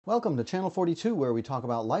Welcome to Channel 42, where we talk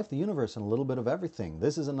about life, the universe, and a little bit of everything.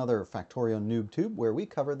 This is another Factorio Noob Tube where we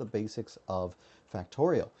cover the basics of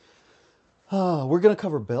Factorio. We're going to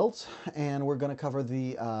cover belts, and we're going to cover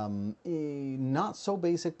the not so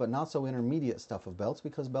basic but not so intermediate stuff of belts,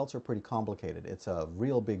 because belts are pretty complicated. It's a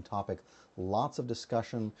real big topic, lots of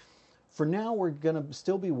discussion. For now, we're going to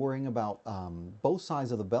still be worrying about both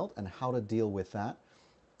sides of the belt and how to deal with that.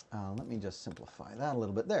 Let me just simplify that a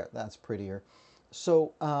little bit. There, that's prettier.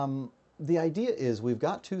 So the idea is we've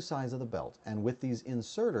got two sides of the belt, and with these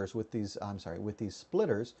inserters, with these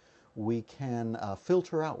splitters, we can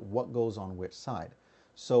filter out what goes on which side.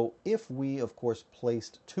 So if we, of course,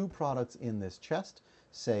 placed two products in this chest,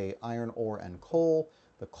 say iron ore and coal,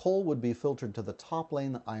 the coal would be filtered to the top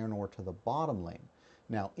lane, the iron ore to the bottom lane.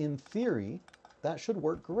 Now, in theory, that should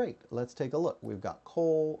work great. Let's take a look. We've got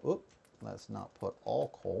coal. Oops, let's not put all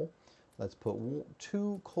coal. Let's put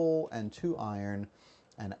 2 coal and 2 iron,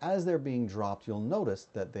 and as they're being dropped, you'll notice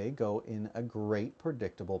that they go in a great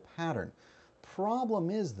predictable pattern.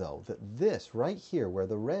 Problem is, though, that this right here, where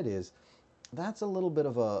the red is, that's a little bit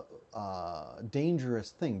of a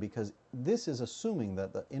dangerous thing, because this is assuming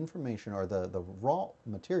that the information or the raw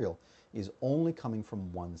material is only coming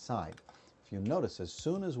from one side. If you notice, as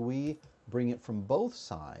soon as we bring it from both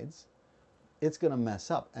sides, it's going to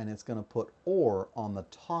mess up, and it's going to put ore on the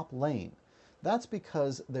top lane. That's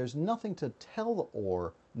because there's nothing to tell the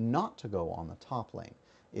ore not to go on the top lane.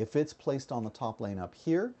 If it's placed on the top lane up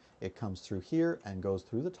here, it comes through here and goes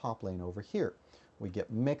through the top lane over here. We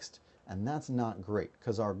get mixed, and that's not great,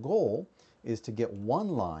 because our goal is to get one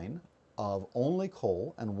line of only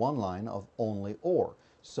coal and one line of only ore,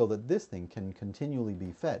 so that this thing can continually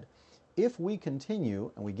be fed. If we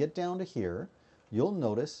continue and we get down to here, you'll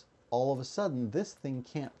notice all of a sudden this thing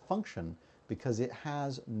can't function because it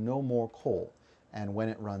has no more coal. And when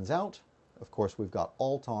it runs out, of course, we've got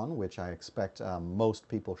alt on, which I expect most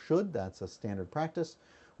people should. That's a standard practice.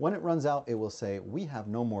 When it runs out, it will say, we have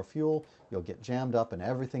no more fuel. You'll get jammed up and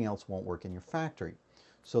everything else won't work in your factory.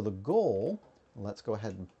 So the goal, let's go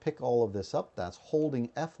ahead and pick all of this up. That's holding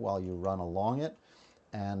F while you run along it.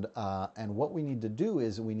 And what we need to do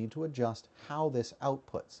is we need to adjust how this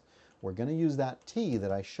outputs. We're going to use that T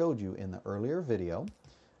that I showed you in the earlier video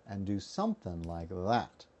and do something like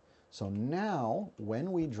that. So now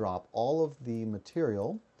when we drop all of the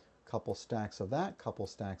material, couple stacks of that, couple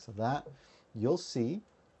stacks of that, you'll see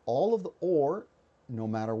all of the ore, no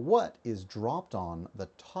matter what, is dropped on the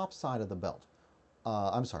top side of the belt.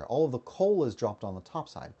 All of the coal is dropped on the top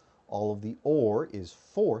side. All of the ore is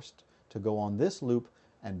forced to go on this loop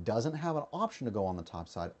and doesn't have an option to go on the top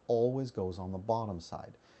side, always goes on the bottom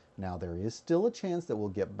side. Now, there is still a chance that we'll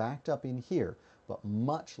get backed up in here, but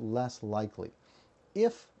much less likely.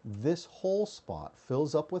 If this whole spot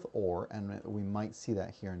fills up with ore, and we might see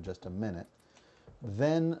that here in just a minute,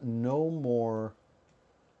 then no more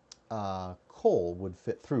coal would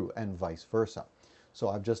fit through, and vice versa. So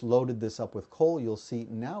I've just loaded this up with coal. You'll see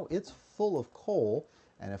now it's full of coal,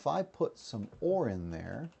 and if I put some ore in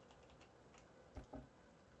there,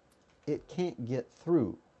 it can't get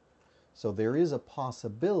through. So there is a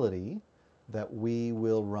possibility that we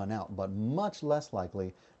will run out, but much less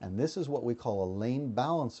likely, and this is what we call a lane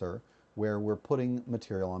balancer, where we're putting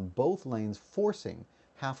material on both lanes, forcing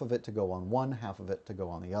half of it to go on one, half of it to go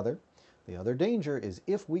on the other. The other danger is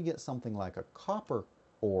if we get something like a copper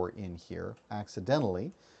ore in here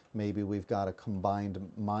accidentally, maybe we've got a combined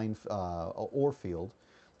ore field,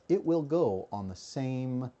 it will go on the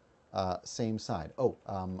same side.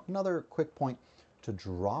 Another quick point: to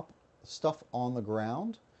drop stuff on the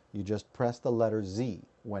ground, you just press the letter Z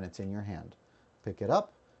when it's in your hand. Pick it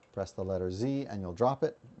up, press the letter Z, and you'll drop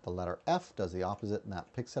it. The letter F does the opposite, and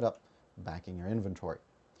that picks it up back in your inventory.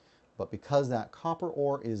 But because that copper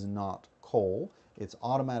ore is not coal, it's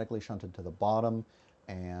automatically shunted to the bottom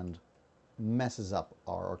and messes up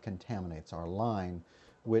or contaminates our line,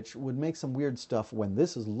 which would make some weird stuff when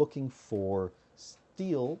this is looking for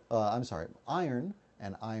iron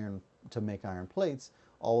and iron to make iron plates.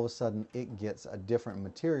 All of a sudden it gets a different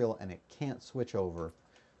material and it can't switch over.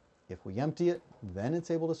 If we empty it, then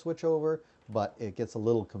it's able to switch over, but it gets a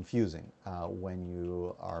little confusing when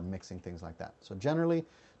you are mixing things like that. So generally,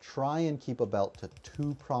 try and keep a belt to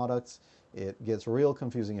 2 products. It gets real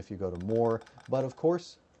confusing if you go to more, but of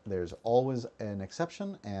course, there's always an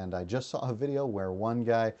exception, and I just saw a video where one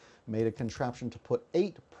guy made a contraption to put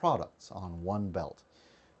 8 products on one belt.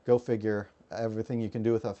 Go figure. Everything you can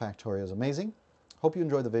do with a Factorio is amazing. Hope you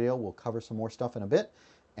enjoyed the video. We'll cover some more stuff in a bit,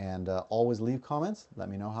 and always leave comments. Let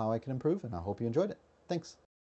me know how I can improve, and I hope you enjoyed it. Thanks.